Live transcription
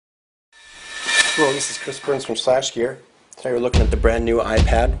Hello, this is Chris Burns from Slash Gear. Today we're looking at the brand new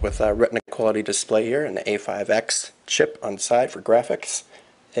iPad with a Retina quality display here and the A5X chip on the side for graphics.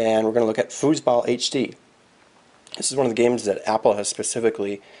 And we're going to look at Foosball HD. This is one of the games that Apple has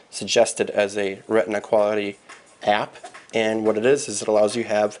specifically suggested as a Retina quality app. And what it is it allows you to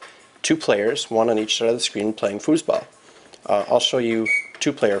have two players, one on each side of the screen, playing foosball. I'll show you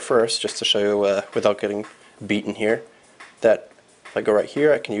two-player first, just to show you without getting beaten here, that if I go right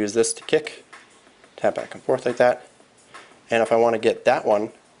here, I can use this to kick, tap back and forth like that. And if I want to get that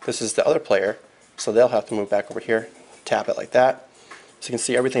one, this is the other player, so they'll have to move back over here, tap it like that. So you can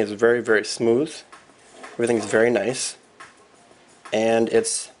see everything is very, very smooth. Everything is very nice. And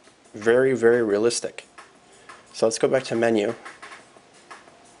it's very, very realistic. So let's go back to menu.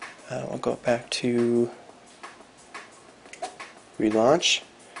 We'll go back to relaunch.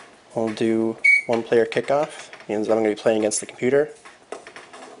 We'll do one player kickoff. Means I'm going to be playing against the computer.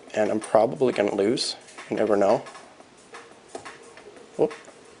 And I'm probably going to lose. You never know. Whoop.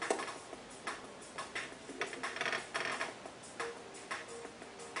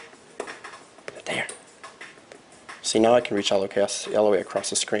 There. See, now I can reach all the way across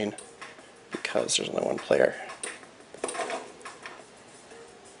the screen because there's only one player.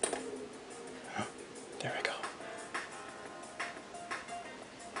 There we go.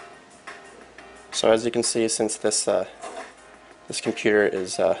 So as you can see, since this computer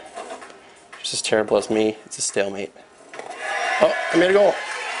is just as terrible as me, it's a stalemate. Oh, I made a goal.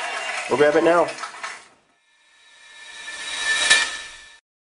 We'll grab it now.